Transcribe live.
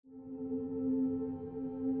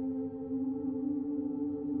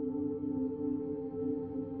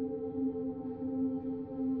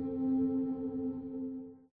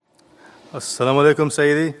Assalamu alaikum,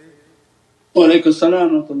 Sayyidi. Wa alaikum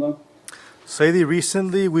salam wa rahmatullah. Sayyidi,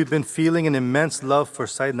 recently we've been feeling an immense love for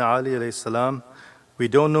Sayyidina Ali alayhi salam. We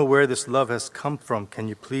don't know where this love has come from. Can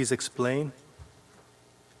you please explain?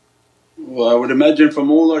 Well, I would imagine from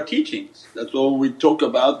all our teachings. That's all we talk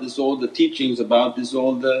about, this is all the teachings about, this is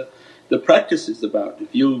all the practices about.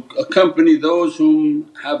 If you accompany those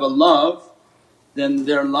whom have a love, then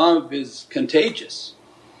their love is contagious,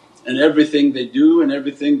 and everything they do and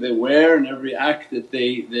everything they wear and every act that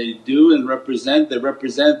they do and represent, they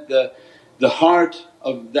represent the heart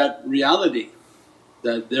of that reality,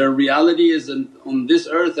 that their reality is on this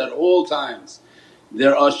earth at all times.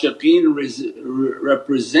 Their ashiqeen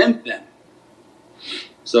represent them.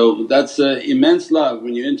 So that's immense love.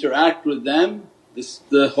 When you interact with them, this is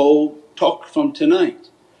the whole talk from tonight,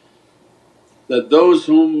 that those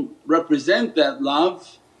whom represent that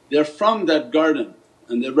love, they're from that garden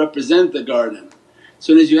and they represent the garden. As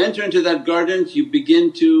soon as you enter into that garden you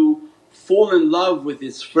begin to fall in love with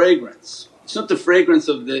its fragrance. It's not the fragrance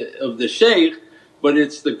of the shaykh, but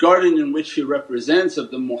it's the garden in which he represents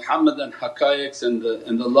of the Muhammadan haqqaiqs and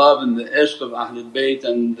the love and the ishq of Ahlul Bayt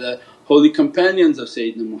and the holy companions of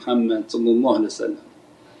Sayyidina Muhammad.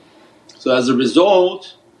 So as a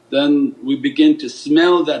result then we begin to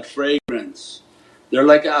smell that fragrance. They're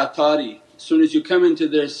like atari, as soon as you come into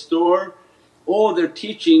their store all their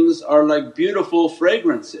teachings are like beautiful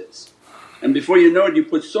fragrances, and before you know it you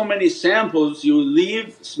put so many samples you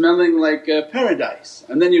leave smelling like paradise,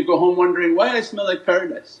 and then you go home wondering, why I smell like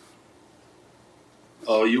paradise?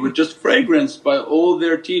 Oh, you were just fragranced by all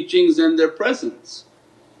their teachings and their presence.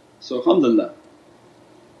 So alhamdulillah.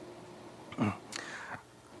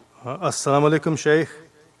 As-salamu alaykum, Shaykh.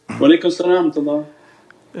 Wa alaikum salam wa rahmatullah.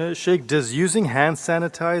 Shaykh, does using hand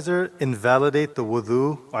sanitizer invalidate the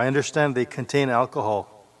wudu? I understand they contain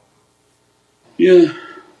alcohol. Yeah,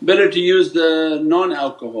 better to use the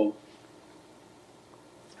non-alcohol.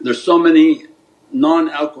 There's so many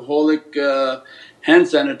non-alcoholic hand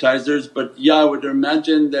sanitizers, but I would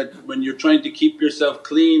imagine that when you're trying to keep yourself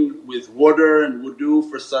clean with water and wudu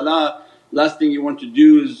for salah, last thing you want to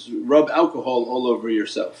do is rub alcohol all over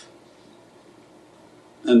yourself.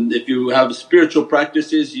 And if you have spiritual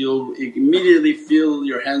practices you'll immediately feel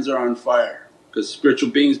your hands are on fire because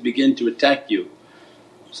spiritual beings begin to attack you.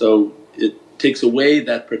 So it takes away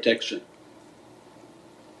that protection.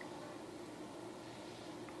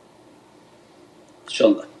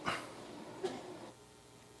 InshaAllah.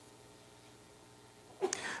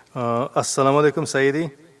 As-salamu alaykum,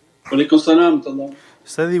 Sayyidi. Wa alaikum salam wa rahmatullah.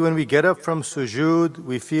 Sayyidi, when we get up from sujood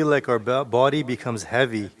we feel like our body becomes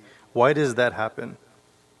heavy. Why does that happen?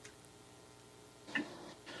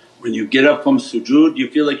 When you get up from sujood you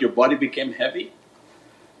feel like your body became heavy?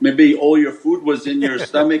 Maybe all your food was in your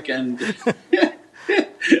stomach and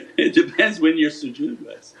it depends when your sujood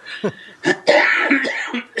was.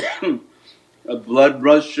 Blood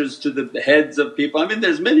rushes to the heads of people. I mean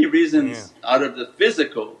there's many reasons out of the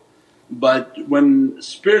physical, but when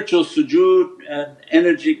spiritual sujood and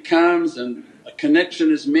energy comes and a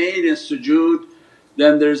connection is made in sujood,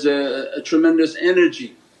 then there's a tremendous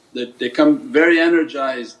energy that they come very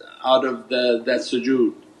energized out of that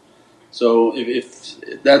sujood. So if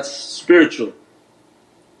that's spiritual,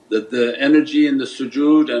 that the energy in the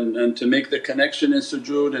sujood and to make the connection in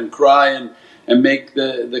sujood and cry and make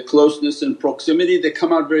the closeness and proximity, they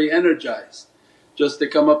come out very energized. Just they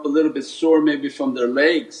come up a little bit sore maybe from their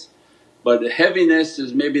legs, but the heaviness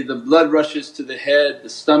is maybe the blood rushes to the head, the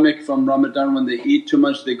stomach. From Ramadan when they eat too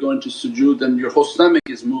much they go into sujood and your whole stomach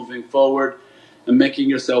is moving forward and making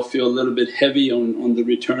yourself feel a little bit heavy on the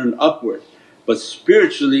return upward. But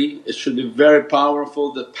spiritually it should be very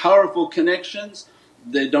powerful. The powerful connections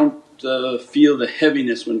they don't feel the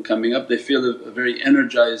heaviness when coming up, they feel a very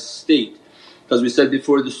energized state. Because we said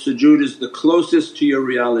before the sujood is the closest to your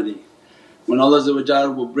reality. When Allah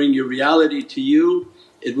will bring your reality to you,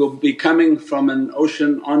 it will be coming from an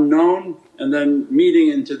ocean unknown and then meeting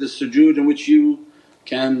into the sujood in which you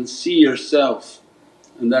can see yourself,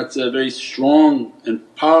 and that's a very strong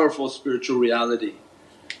and powerful spiritual reality,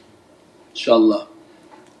 inshaAllah.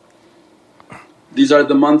 These are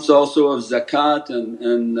the months also of zakat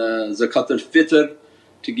and zakat al-fitr,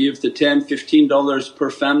 to give the $10–15 per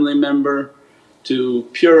family member to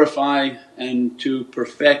purify and to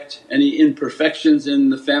perfect any imperfections in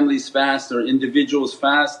the family's fast or individual's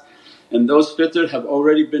fast. And those fitr have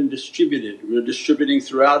already been distributed. We're distributing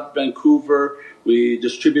throughout Vancouver, we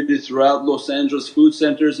distributed throughout Los Angeles food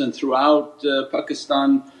centers and throughout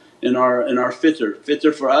Pakistan in our fitr.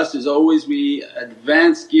 Fitr for us is always we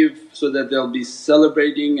advance give so that they'll be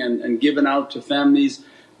celebrating and given out to families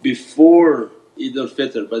before Eid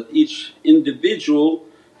al-Fitr, but each individual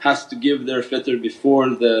has to give their fitr before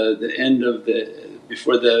the end of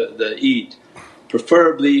before the Eid,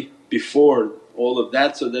 preferably before all of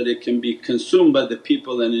that, so that it can be consumed by the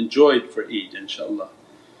people and enjoyed for Eid inshaAllah.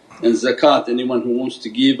 And zakat, anyone who wants to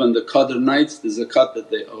give on the Qadr nights, the zakat that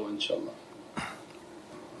they owe inshaAllah.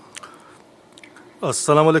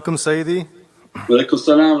 As-salamu alaykum Sayyidi. Wa alaykum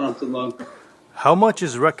as-salam wa rahmatullah. How much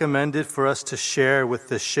is recommended for us to share with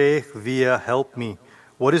the Shaykh via Help Me?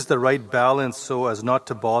 What is the right balance so as not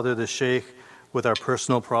to bother the Shaykh with our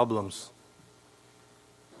personal problems?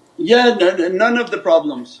 Yeah, none of the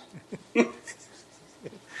problems.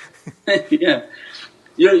 Yeah,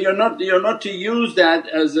 you're not to use that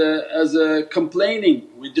as a complaining.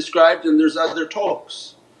 We described, and there's other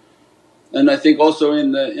talks. And I think also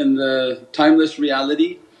in the timeless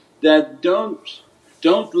reality that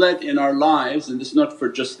don't let in our lives, and this is not for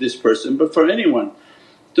just this person but for anyone,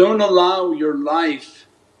 don't allow your life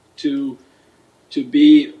to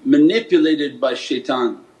be manipulated by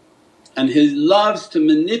shaitan. And he loves to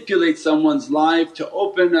manipulate someone's life to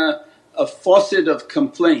open a faucet of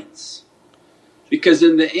complaints, because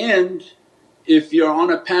in the end if you're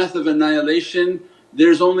on a path of annihilation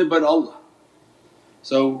there's only but Allah.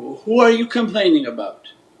 So who are you complaining about?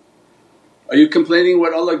 Are you complaining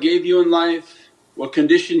what Allah gave you in life, what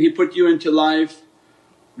condition He put you into life,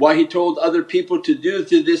 why He told other people to do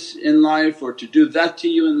to this in life or to do that to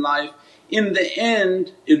you in life? In the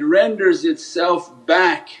end it renders itself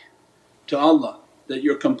back to Allah that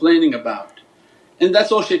you're complaining about, and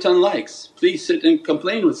that's all shaitan likes. Please sit and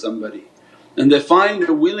complain with somebody, and they find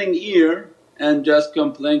a willing ear and just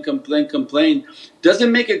complain.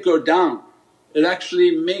 Doesn't make it go down, it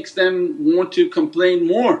actually makes them want to complain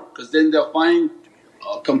more, because then they'll find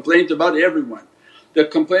a complaint about everyone. They'll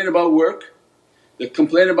complain about work, they'll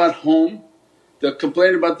complain about home, they'll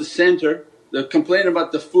complain about the center, they'll complain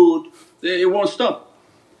about the food, it won't stop.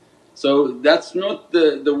 So that's not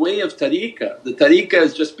the way of tariqah. The tariqah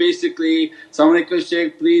is just basically, Assalamu alaikum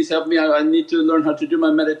Shaykh, please help me, I need to learn how to do my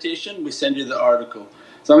meditation, we send you the article.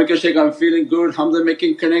 Assalamu alaikum Shaykh, I'm feeling good, alhamdulillah,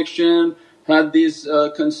 making connection, had these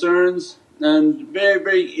concerns. And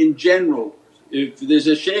very in general, if there's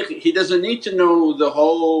a shaykh, he doesn't need to know the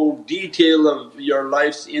whole detail of your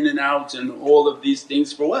life's in and outs and all of these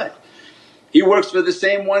things. For what? He works for the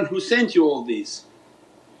same one who sent you all these,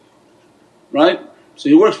 right? So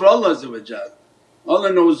he works for Allah.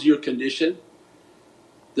 Allah knows your condition.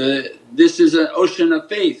 This is an ocean of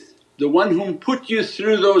faith. The one whom put you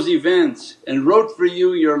through those events and wrote for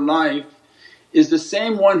you your life is the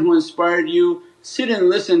same one who inspired you. Sit and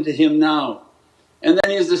listen to him now. And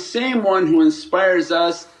then he's the same one who inspires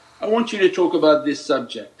us, I want you to talk about this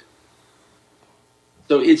subject.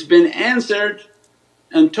 So it's been answered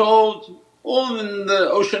and told all in the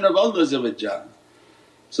ocean of Allah.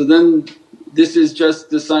 So then this is just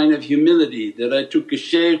the sign of humility that I took a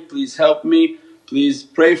shaykh, please help me, please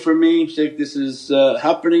pray for me, shaykh this is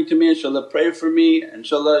happening to me, inshaAllah pray for me,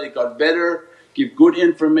 inshaAllah it got better, give good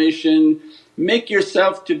information. Make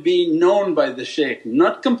yourself to be known by the shaykh,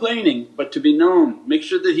 not complaining but to be known. Make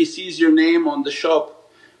sure that he sees your name on the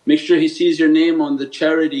shop, make sure he sees your name on the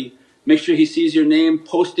charity, make sure he sees your name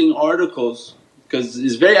posting articles, because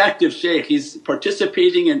he's very active shaykh, he's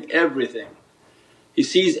participating in everything. He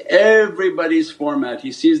sees everybody's format,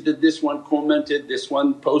 he sees that this one commented, this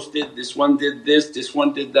one posted, this one did this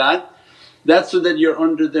one did that. That's so that you're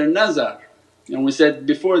under their nazar. And we said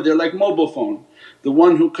before, they're like mobile phone. The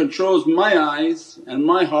one who controls my eyes and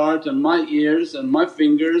my heart and my ears and my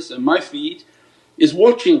fingers and my feet is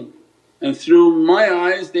watching, and through my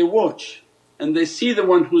eyes they watch and they see the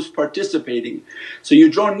one who's participating. So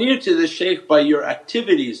you draw near to the shaykh by your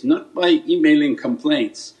activities, not by emailing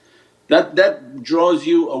complaints. That draws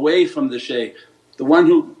you away from the shaykh. The one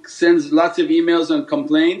who sends lots of emails and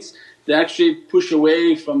complaints, they actually push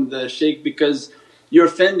away from the shaykh because you're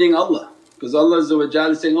offending Allah. Because Allah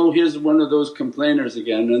is saying, oh here's one of those complainers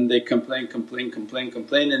again, and they complain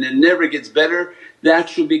and it never gets better. They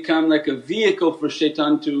actually become like a vehicle for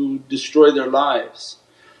shaitan to destroy their lives.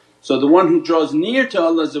 So the one who draws near to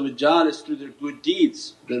Allah is through their good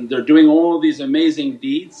deeds. They're doing all these amazing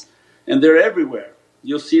deeds and they're everywhere.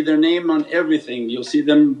 You'll see their name on everything, you'll see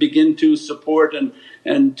them begin to support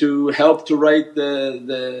and to help to write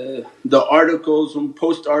the articles and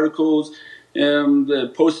post articles,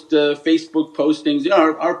 the post Facebook postings.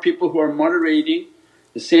 Our people who are moderating,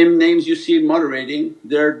 the same names you see moderating,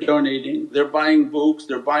 they're donating, they're buying books,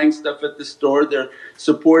 they're buying stuff at the store, they're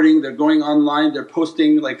supporting, they're going online, they're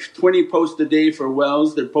posting like 20 posts a day for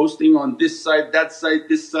wells, they're posting on this site, that site,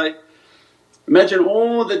 this site. Imagine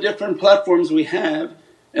all the different platforms we have,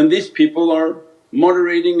 and these people are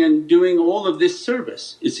moderating and doing all of this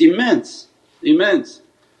service. It's immense, immense.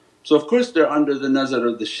 So of course they're under the nazar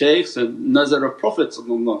of the shaykhs and nazar of Prophet.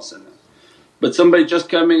 But somebody just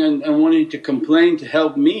coming and wanting to complain to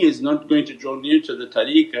help me is not going to draw near to the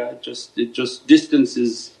tariqah, it just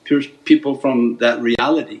distances people from that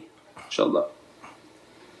reality, inshaAllah.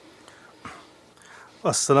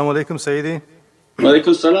 As-salamu alaykum Sayyidi. Wa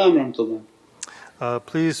alaykum salam rahmatullah.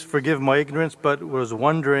 Please forgive my ignorance, but was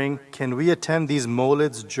wondering, can we attend these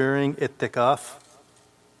mawlids during ittikaf?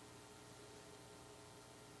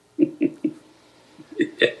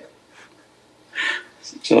 Yeah.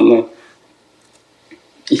 InshaAllah.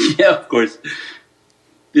 Yeah, of course.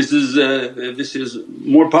 This is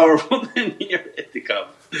more powerful than your itikaf.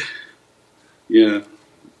 Yeah,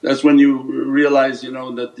 that's when you realize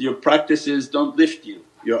that your practices don't lift you,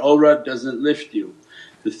 your awrad doesn't lift you.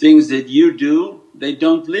 The things that you do, they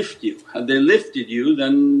don't lift you. Had they lifted you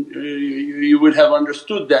then you would have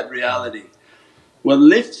understood that reality. What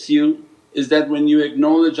lifts you is that when you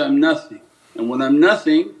acknowledge, I'm nothing, and when I'm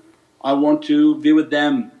nothing I want to be with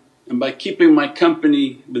them, and by keeping my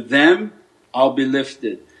company with them I'll be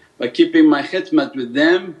lifted. By keeping my khidmat with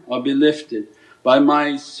them I'll be lifted. By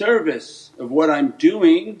my service of what I'm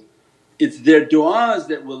doing, it's their du'as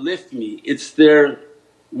that will lift me, it's their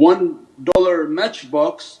 $1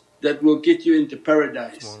 matchbox that will get you into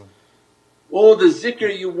paradise. All the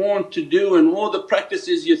zikr you want to do and all the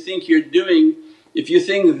practices you think you're doing, if you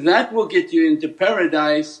think that will get you into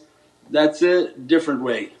paradise, that's a different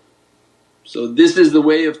way. So this is the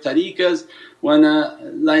way of tariqas,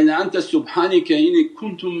 وَلَئِنْ أَنْتَ سُبْحَانِكَ إِنِّي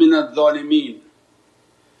كُنْتُ مِنَ الظَّالِمِينَ.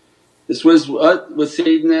 This was what? With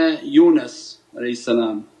Sayyidina Yunus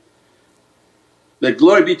that,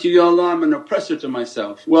 glory be to you Allah, I'm an oppressor to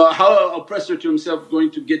myself. Well, how an oppressor to himself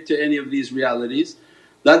going to get to any of these realities?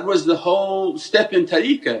 That was the whole step in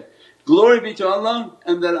tariqah, glory be to Allah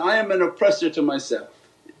and that I am an oppressor to myself.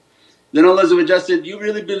 Then Allah said, you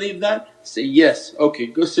really believe that? Say, yes, okay,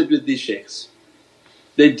 go sit with these shaykhs.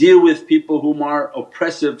 They deal with people whom are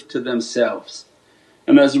oppressive to themselves,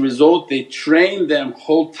 and as a result they train them,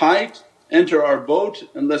 hold tight, enter our boat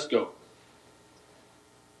and let's go.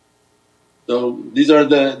 So these are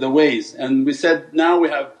the ways. And we said now we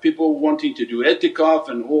have people wanting to do i'tikaf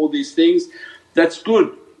and all these things, that's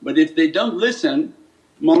good. But if they don't listen,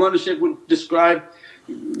 Mawlana Shaykh would describe,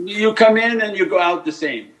 you come in and you go out the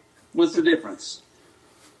same, what's the difference?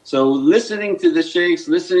 So listening to the shaykhs,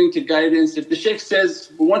 listening to guidance, if the shaykh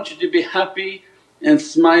says, we want you to be happy and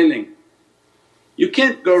smiling, you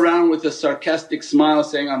can't go around with a sarcastic smile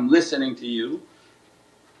saying, I'm listening to you.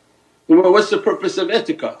 Well, what's the purpose of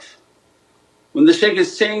i'tikaf? When the shaykh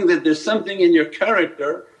is saying that there's something in your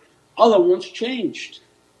character Allah wants changed,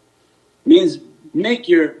 means make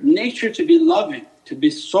your nature to be loving, to be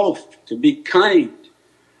soft, to be kind.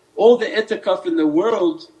 All the i'tikaf in the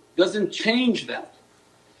world doesn't change that.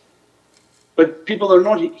 But people are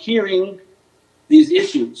not hearing these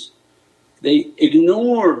issues. They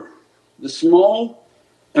ignore the small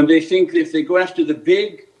and they think if they go after the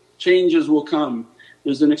big, changes will come.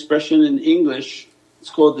 There's an expression in English, it's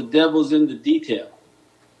called the devil's in the detail.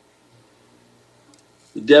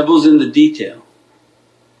 The devil's in the detail.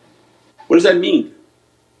 What does that mean?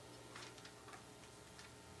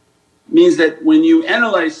 It means that when you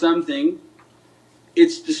analyze something,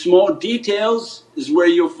 it's the small details is where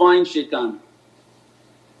you'll find shaitan,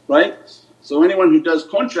 right? So anyone who does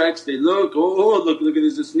contracts, they look, oh look,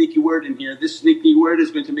 there's a sneaky word in here, this sneaky word is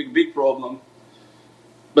going to make a big problem.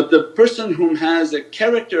 But the person whom has a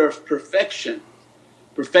character of perfection,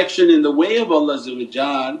 perfection in the way of Allah,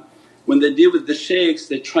 when they deal with the shaykhs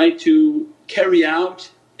they try to carry out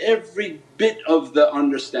every bit of the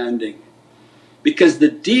understanding, because the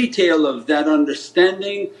detail of that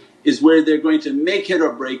understanding is where they're going to make it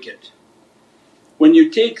or break it. When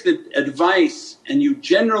you take the advice and you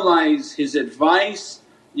generalize his advice,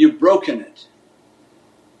 you've broken it,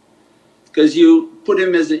 because you put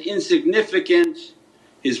him as an insignificant,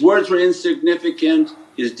 his words were insignificant,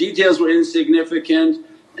 his details were insignificant,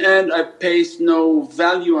 and I placed no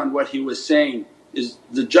value on what he was saying is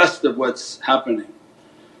the just of what's happening.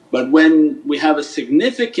 But when we have a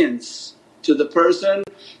significance to the person,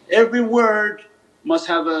 every word must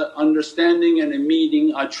have an understanding and a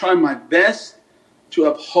meaning. I try my best to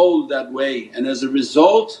uphold that way, and as a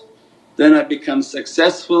result then I become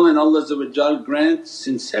successful and Allah grants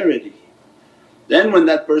sincerity. Then when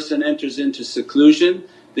that person enters into seclusion,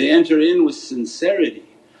 they enter in with sincerity.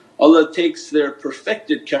 Allah takes their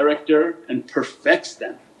perfected character and perfects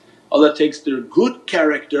them. Allah takes their good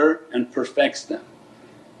character and perfects them.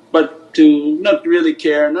 But to not really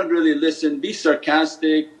care, not really listen, be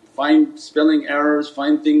sarcastic, find spelling errors,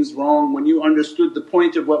 find things wrong. When you understood the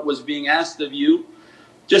point of what was being asked of you,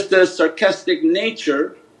 just a sarcastic nature,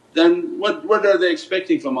 then what are they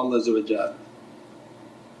expecting from Allah?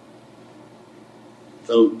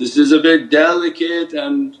 So this is a very delicate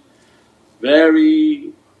and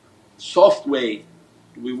very soft way.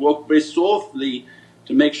 We walk very softly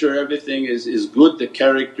to make sure everything is good, the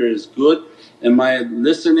character is good. Am I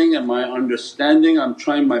listening? Am I understanding? I'm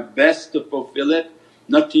trying my best to fulfill it,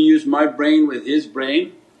 not to use my brain with his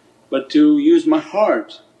brain but to use my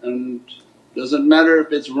heart. And doesn't matter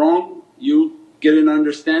if it's wrong, you get an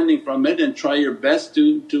understanding from it and try your best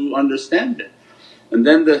to understand it. And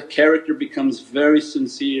then the character becomes very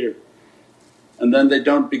sincere, and then they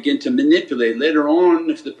don't begin to manipulate. Later on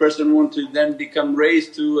if the person wants to then become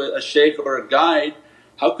raised to a shaykh or a guide,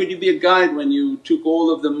 how could you be a guide when you took all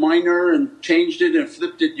of the minor and changed it and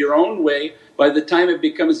flipped it your own way? By the time it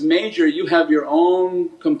becomes major you have your own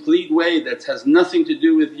complete way that has nothing to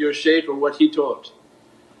do with your shaykh or what he taught.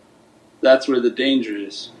 That's where the danger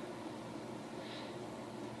is.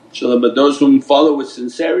 InshaAllah, but those whom follow with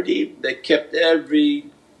sincerity, they kept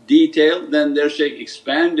every detail, then their shaykh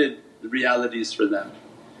expanded the realities for them,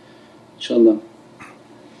 inshaAllah.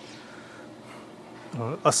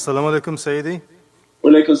 As-salamu alaykum Sayyidi.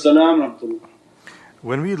 Wa alaykum salam wa rahmatullah.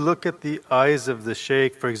 When we look at the eyes of the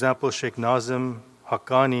shaykh, for example Shaykh Nazim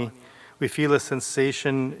Haqqani, we feel a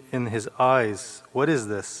sensation in his eyes. What is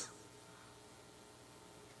this?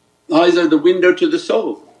 Eyes are the window to the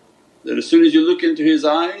soul, that as soon as you look into his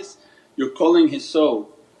eyes you're calling his soul,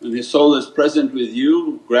 and his soul is present with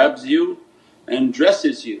you, grabs you and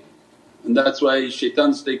dresses you. And that's why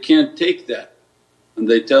shaitans, they can't take that, and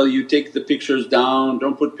they tell you, take the pictures down,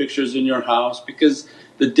 don't put pictures in your house, because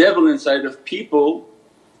the devil inside of people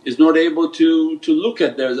is not able to look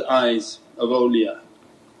at their eyes of awliya.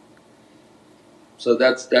 So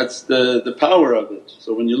that's the power of it.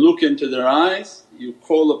 So when you look into their eyes you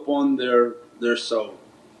call upon their soul,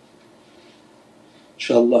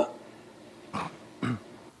 inshaAllah.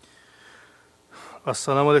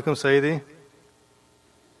 As-salamu alaykum Sayyidi.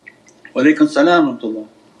 Wa alaykum salam wa rahmatullah.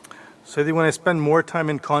 Sayyidi, when I spend more time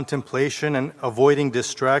in contemplation and avoiding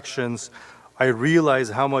distractions, I realize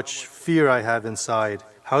how much fear I have inside.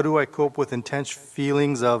 How do I cope with intense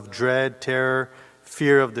feelings of dread, terror,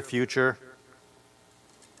 fear of the future?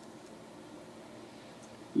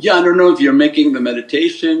 Yeah, I don't know if you're making the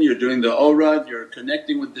meditation, you're doing the awrad, you're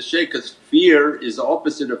connecting with the shaykh, because fear is the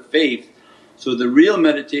opposite of faith. So the real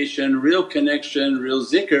meditation, real connection, real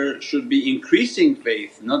zikr should be increasing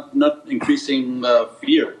faith, not increasing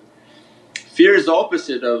fear. Fear is the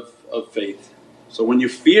opposite of faith. So when you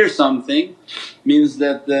fear something means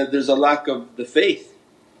that there's a lack of the faith.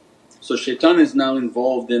 So shaitan is now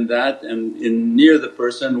involved in that and near the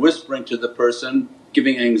person, whispering to the person,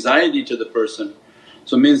 giving anxiety to the person.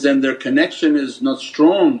 So it means then their connection is not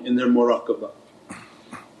strong in their muraqabah,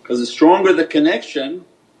 because the stronger the connection,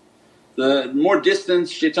 the more distance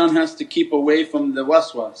shaitan has to keep away from the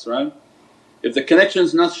waswas, right? If the connection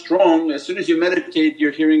is not strong, as soon as you meditate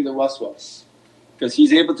you're hearing the waswas, because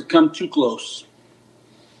he's able to come too close.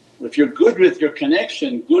 If you're good with your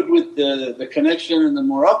connection, good with the connection and the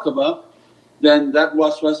muraqabah, then that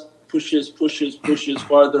waswas pushes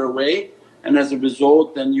farther away, and as a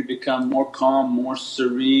result then you become more calm, more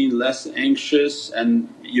serene, less anxious, and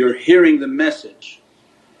you're hearing the message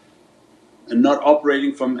and not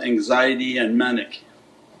operating from anxiety and manic,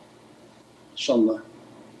 inshaAllah.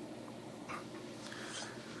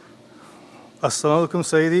 As-salamu alaykum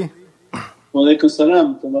Sayyidi. Wa alaykum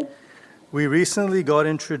salam wa rahmatullah. We recently got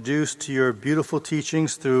introduced to your beautiful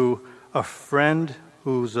teachings through a friend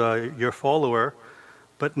who's your follower,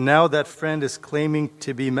 but now that friend is claiming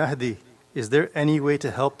to be Mahdi. Is there any way to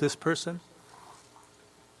help this person?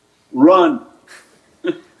 Run!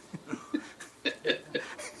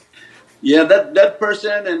 Yeah, that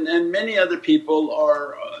person and many other people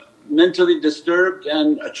are mentally disturbed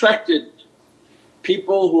and attracted.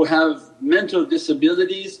 People who have mental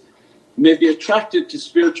disabilities may be attracted to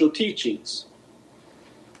spiritual teachings.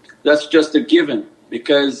 That's just a given,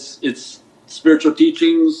 because it's spiritual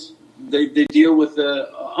teachings, they deal with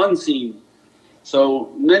the unseen.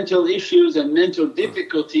 So mental issues and mental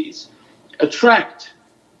difficulties attract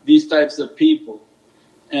these types of people,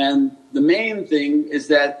 and the main thing is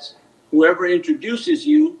that whoever introduces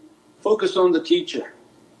you, focus on the teacher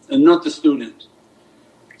and not the student,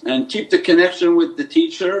 and keep the connection with the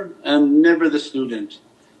teacher and never the student.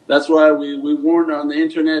 That's why we warn on the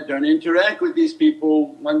internet, don't interact with these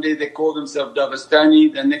people. One day they call themselves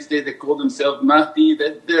Dagestani, the next day they call themselves Mahdi,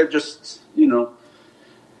 they're just, the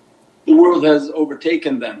world has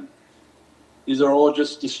overtaken them. These are all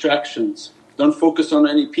just distractions. Don't focus on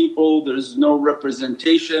any people, there's no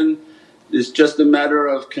representation. It's just a matter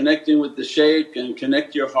of connecting with the shaykh and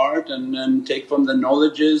connect your heart and take from the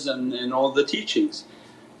knowledges and all the teachings.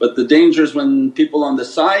 But the danger is when people on the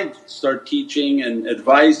side start teaching and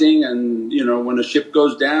advising, and when a ship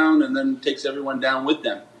goes down and then takes everyone down with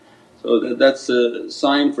them. So that's a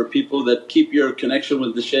sign for people that keep your connection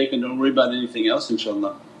with the shaykh and don't worry about anything else,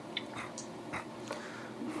 inshaAllah.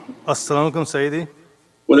 As-salamu alaykum Sayyidi.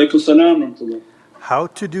 Wa alaykum salam wa rahmatullah. How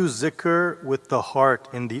to do zikr with the heart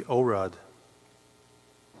in the awrad?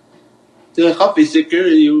 The khafi zikr,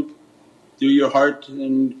 you do your heart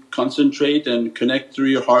and concentrate and connect through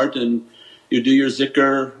your heart, and you do your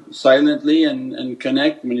zikr silently and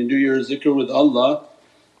connect. When you do your zikr with Allah,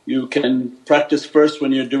 you can practice first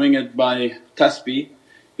when you're doing it by tasbih.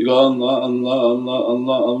 You go Allah, Allah, Allah,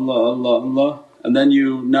 Allah, Allah, Allah, Allah, and then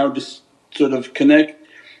you now just sort of connect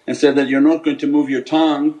and say that you're not going to move your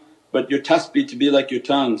tongue but your tasbih to be like your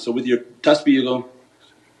tongue. So with your tasbih you go,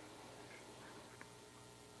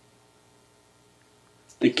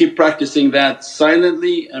 and keep practicing that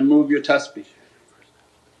silently and move your tasbih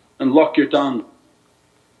and lock your tongue.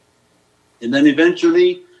 And then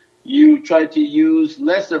eventually you try to use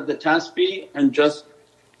less of the tasbih and just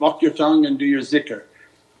lock your tongue and do your zikr.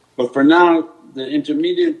 But for now the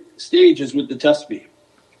intermediate stage is with the tasbih.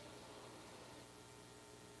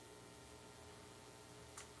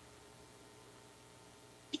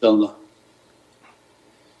 InshaAllah.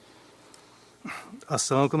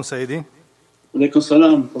 As-salamu alaykum Sayyidi. Wa alaykum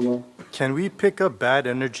salam. Can we pick up bad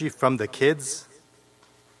energy from the kids?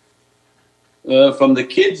 From the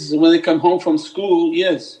kids when they come home from school,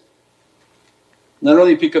 yes. Not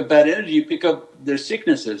only pick up bad energy, you pick up their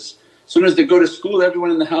sicknesses. As soon as they go to school,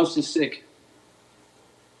 everyone in the house is sick.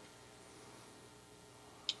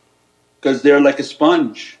 Because they're like a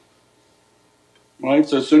sponge, right?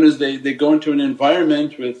 So as soon as they go into an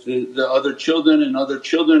environment with the other children, and other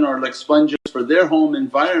children are like sponges for their home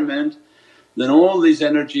environment, then all these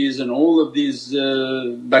energies and all of these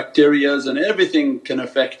bacterias and everything can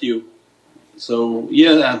affect you. So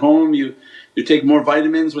at home you take more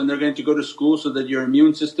vitamins when they're going to go to school so that your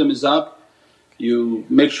immune system is up. You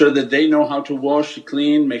make sure that they know how to wash,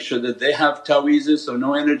 clean, make sure that they have ta'weezes so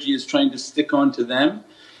no energy is trying to stick onto them.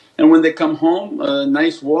 And when they come home, a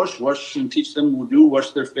nice wash and teach them wudu,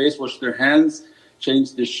 wash their face, wash their hands,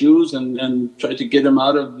 change their shoes, and try to get them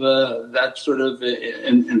out of that sort of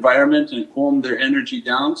environment and calm their energy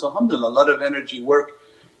down. So alhamdulillah, a lot of energy work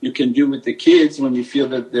you can do with the kids when you feel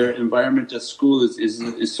that their environment at school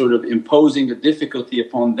is sort of imposing a difficulty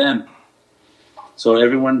upon them. So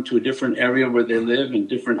everyone to a different area where they live and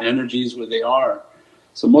different energies where they are.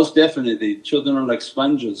 So most definitely children are like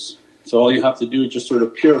sponges. So all you have to do is just sort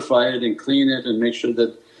of purify it and clean it and make sure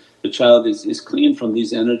that the child is clean from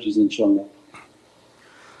these energies, inshaAllah.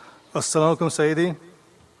 As-salamu alaykum Sayyidi.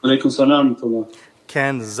 Wa alaykum salam wa rahmatullah.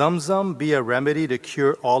 Can Zamzam be a remedy to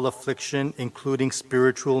cure all affliction including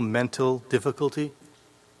spiritual, mental difficulty?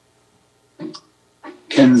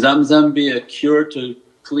 Can Zamzam be a cure to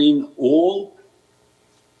clean all?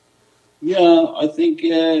 Yeah, I think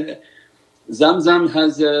Zamzam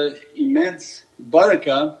has a immense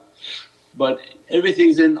barakah, but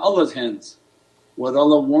everything's in Allah's hands. What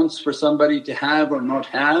Allah wants for somebody to have or not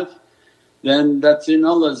have, then that's in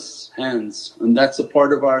Allah's hands, and that's a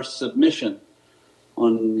part of our submission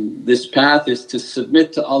on this path, is to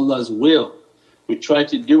submit to Allah's will. We try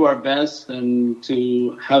to do our best and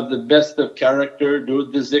to have the best of character, do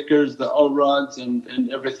the zikrs, the awrads and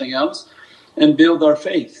everything else, and build our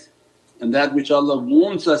faith. And that which Allah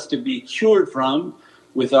wants us to be cured from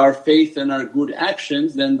with our faith and our good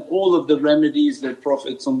actions, then all of the remedies that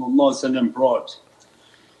Prophet brought.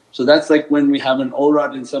 So that's like when we have an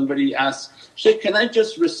awrad and somebody asks, "Shaykh, can I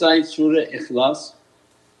just recite Surah Ikhlas?"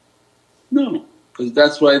 No, because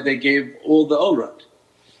that's why they gave all the awrad.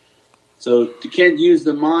 So you can't use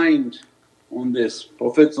the mind on this.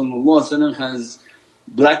 Prophet has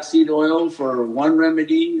black seed oil for one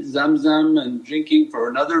remedy, Zamzam and drinking for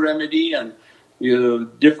another remedy, and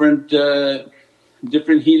different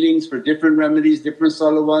healings for different remedies, different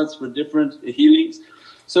salawats for different healings.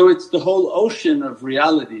 So it's the whole ocean of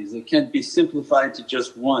realities, it can't be simplified to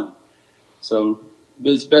just one. So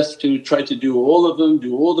it's best to try to do all of them,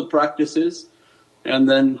 do all the practices, and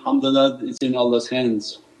then alhamdulillah it's in Allah's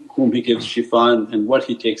hands whom He gives shifa and what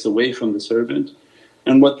He takes away from the servant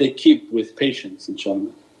and what they keep with patience,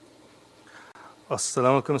 inshaAllah.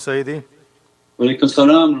 As-salamu alaykum Sayyidi. Wa alaykum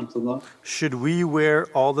salam wa rahmatullah. Should we wear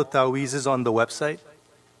all the ta'weezes on the website?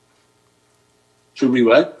 Should we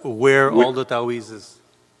what? Wear all the ta'weezes.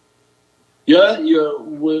 Yeah,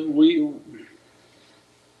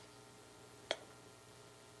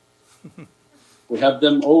 We have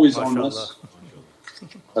them always on us.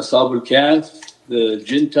 Ashabul Kahf, the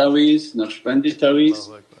Jinn Taweez, Naqshbandi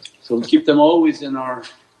Taweez. So we keep them always in our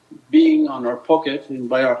being, on our pocket and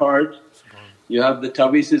by our heart. You have the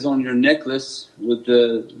taweezes on your necklace with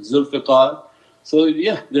the Zulfiqar. So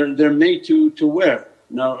yeah, they're made to wear.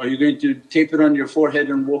 Now are you going to tape it on your forehead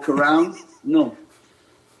and walk around? No.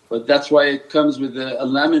 But that's why it comes with a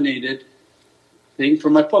laminated thing for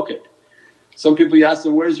my pocket. Some people you ask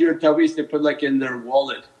them, where's your taweez? They put like in their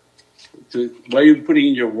wallet. Why are you putting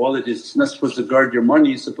in your wallet? It's not supposed to guard your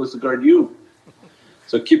money, it's supposed to guard you.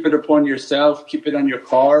 So keep it upon yourself, keep it on your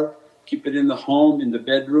car, keep it in the home, in the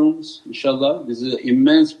bedrooms, inshaAllah. This is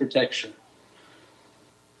immense protection.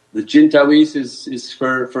 The Jinn Taweez is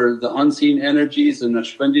for the unseen energies, the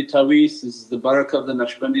Naqshbandi Taweez is the barakah of the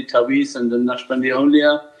Naqshbandi Taweez and the Naqshbandi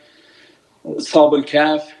awliya. Ashabul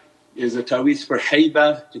Kahf is a taweez for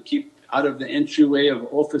haybah, to keep out of the entryway of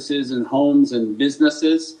offices and homes and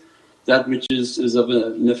businesses that which is of a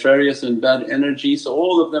nefarious and bad energy. So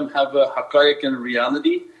all of them have a haqqaiq and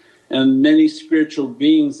reality, and many spiritual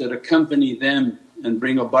beings that accompany them and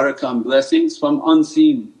bring a barakah and blessings from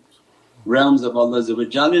unseen realms of Allah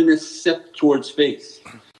in a step towards faith.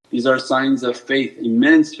 These are signs of faith,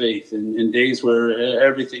 immense faith in days where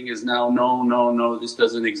everything is now, no, this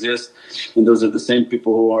doesn't exist. And those are the same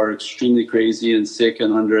people who are extremely crazy and sick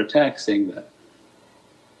and under attack saying that.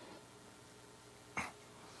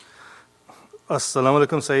 As-salamu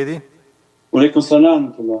alaykum Sayyidi. Wa alaykum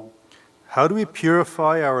salam. How do we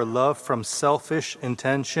purify our love from selfish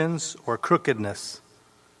intentions or crookedness?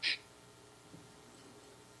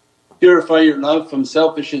 Purify your love from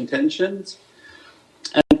selfish intentions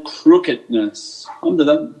and crookedness.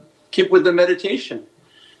 Alhamdulillah, keep with the meditation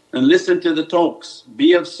and listen to the talks,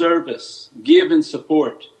 be of service, give and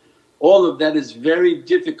support. All of that is very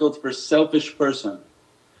difficult for a selfish person.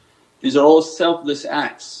 These are all selfless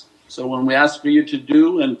acts. So when we ask for you to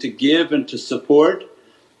do and to give and to support,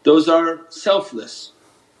 those are selfless.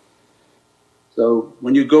 So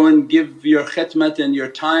when you go and give your khidmat and your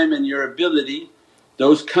time and your ability,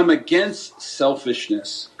 those come against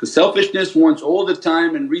selfishness, because selfishness wants all the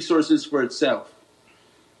time and resources for itself.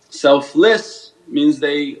 Selfless means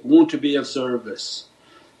they want to be of service.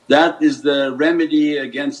 That is the remedy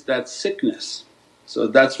against that sickness. So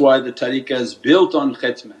that's why the tariqah is built on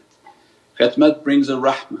khidmat. Khidmat brings a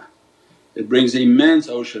rahmah, it brings immense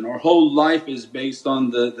ocean. Our whole life is based on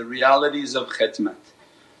the realities of khidmat.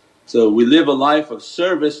 So we live a life of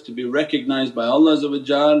service to be recognized by Allah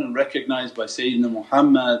and recognized by Sayyidina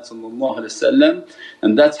Muhammad,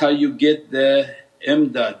 and that's how you get the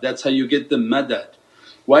imdad, that's how you get the madad.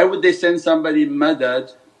 Why would they send somebody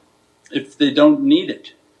madad if they don't need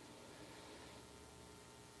it?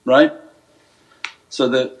 Right? So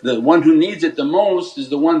the one who needs it the most is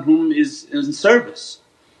the one whom is in service,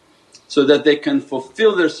 so that they can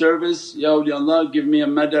fulfill their service. Ya awliyaullah, give me a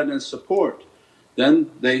madad and support.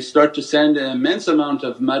 Then they start to send an immense amount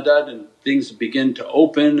of madad and things begin to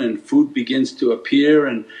open and food begins to appear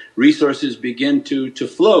and resources begin to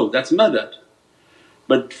flow. That's madad.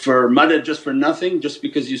 But for madad just for nothing, just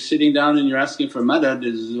because you're sitting down and you're asking for madad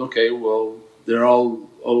is okay, well they're all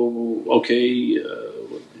okay,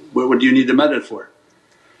 what do you need the madad for?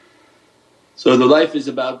 So the life is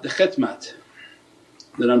about the khidmat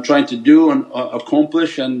that I'm trying to do and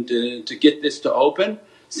accomplish, and to get this to open,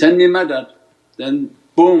 send me madad. Then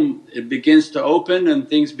boom, it begins to open and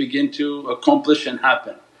things begin to accomplish and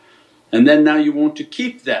happen. And then now you want to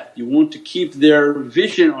keep that, you want to keep their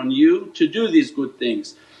vision on you to do these good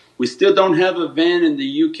things. We still don't have a van in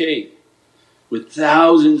the UK with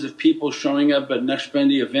thousands of people showing up at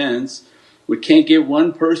Naqshbandi events. We can't get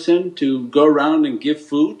one person to go around and give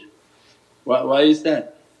food. Why is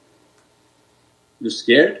that? You're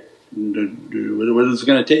scared? What is it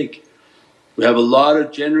going to take? We have a lot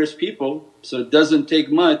of generous people, so it doesn't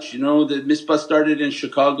take much. You know the Misbah started in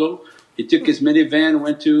Chicago, he took his minivan,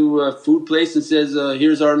 went to a food place and says,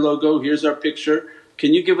 here's our logo, here's our picture,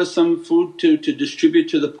 can you give us some food to distribute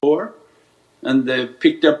to the poor? And they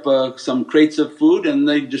picked up some crates of food and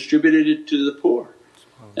they distributed it to the poor.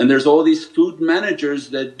 And there's all these food managers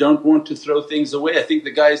that don't want to throw things away. I think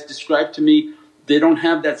the guys described to me, they don't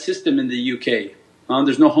have that system in the UK.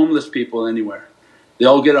 There's no homeless people anywhere, they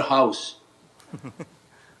all get a house.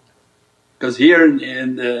 Because here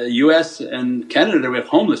in the US and Canada we have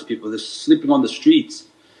homeless people, they're sleeping on the streets.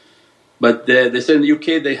 But they said in the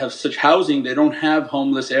UK they have such housing, they don't have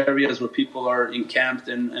homeless areas where people are encamped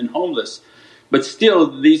and homeless. But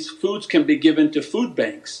still these foods can be given to food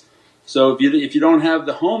banks. So if you don't have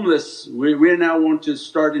the homeless, we now want to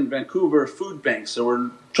start in Vancouver food banks. So we're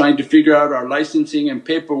trying to figure out our licensing and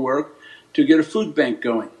paperwork to get a food bank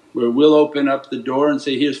going, where we'll open up the door and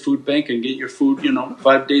say, here's food bank and get your food,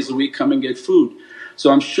 5 days a week come and get food. So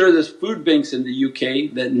I'm sure there's food banks in the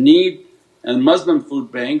UK that need, and Muslim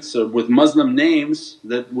food banks or with Muslim names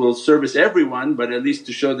that will service everyone, but at least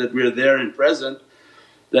to show that we're there and present,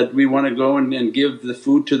 that we want to go and give the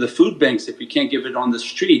food to the food banks if we can't give it on the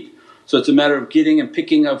street. So it's a matter of getting and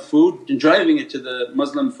picking up food and driving it to the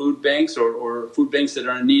Muslim food banks or food banks that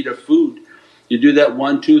are in need of food. You do that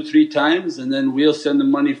 1, 2, 3 times and then we'll send the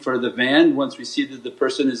money for the van once we see that the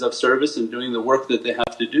person is of service and doing the work that they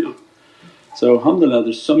have to do. So alhamdulillah,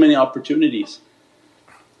 there's so many opportunities,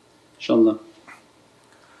 inshaAllah.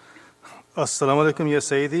 As-salamu alaykum ya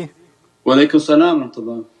Sayyidi. Wa alaykum salam wa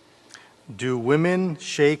rahmatullah. Do women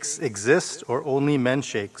shaykhs exist or only men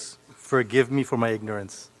shaykhs? Forgive me for my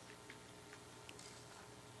ignorance.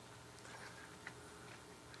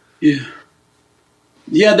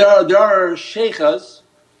 Yeah, there are shaykhas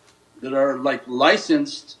that are like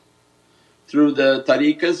licensed through the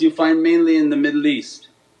tariqas, you find mainly in the Middle East.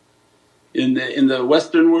 In the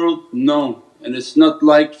Western world, no, and it's not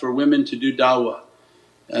liked for women to do da'wah.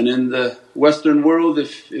 And in the Western world,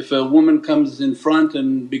 if a woman comes in front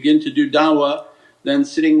and begin to do da'wah, then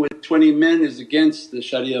sitting with 20 men is against the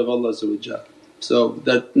sharia of Allah. So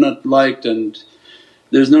that's not liked, and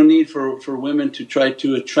there's no need for women to try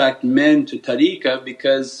to attract men to tariqah,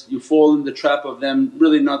 because you fall in the trap of them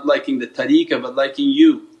really not liking the tariqah but liking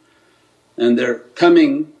you, and they're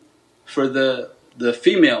coming for the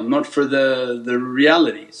female, not for the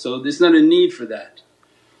reality. So there's not a need for that.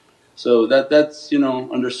 So that's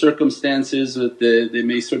under circumstances that they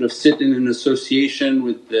may sort of sit in an association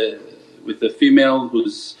with the female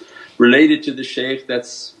who's related to the shaykh.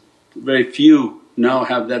 That's very few now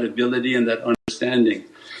have that ability and that understanding.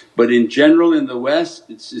 But in general in the West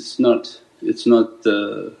it's not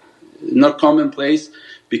commonplace,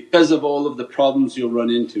 because of all of the problems you'll run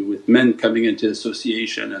into with men coming into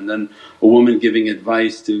association, and then a woman giving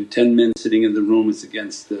advice to 10 men sitting in the room is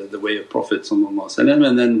against the way of Prophet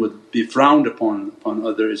and then would be frowned upon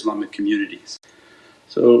other Islamic communities.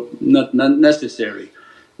 So not necessary.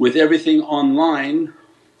 With everything online,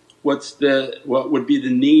 what would be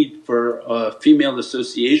the need for a female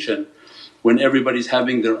association when everybody's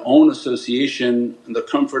having their own association in the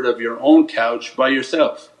comfort of your own couch by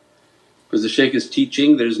yourself? Because the shaykh is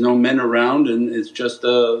teaching, there's no men around, and it's just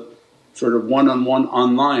a sort of one-on-one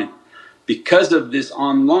online. Because of this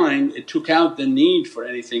online, it took out the need for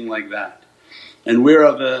anything like that. And we're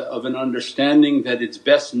of an understanding that it's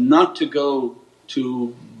best not to go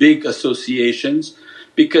to big associations,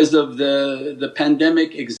 because of the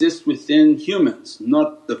pandemic exists within humans,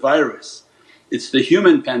 not the virus. It's the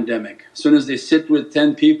human pandemic. As soon as they sit with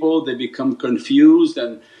 10 people they become confused,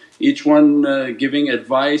 and each one giving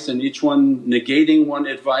advice and each one negating one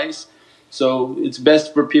advice. So it's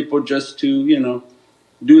best for people just to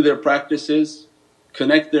do their practices,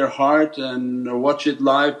 connect their heart and watch it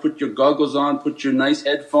live, put your goggles on, put your nice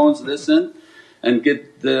headphones, listen and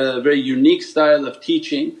get the very unique style of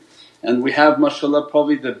teaching. And we have mashaAllah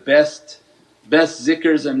probably the best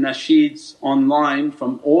zikrs and nasheeds online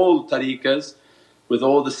from all tariqas, with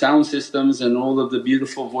all the sound systems and all of the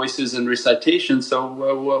beautiful voices and recitations. So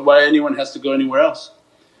why anyone has to go anywhere else?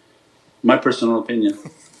 My personal opinion.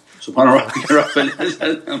 Subhana rabbika rabbil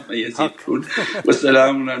izzati amma yasifun wa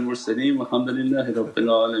salaamun ala al-mursaleen walhamdulillahi rabbil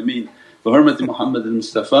alameen. Bi hurmati Muhammad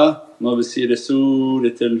al-Mustafa wa bi siri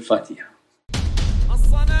Surat al-Fatiha.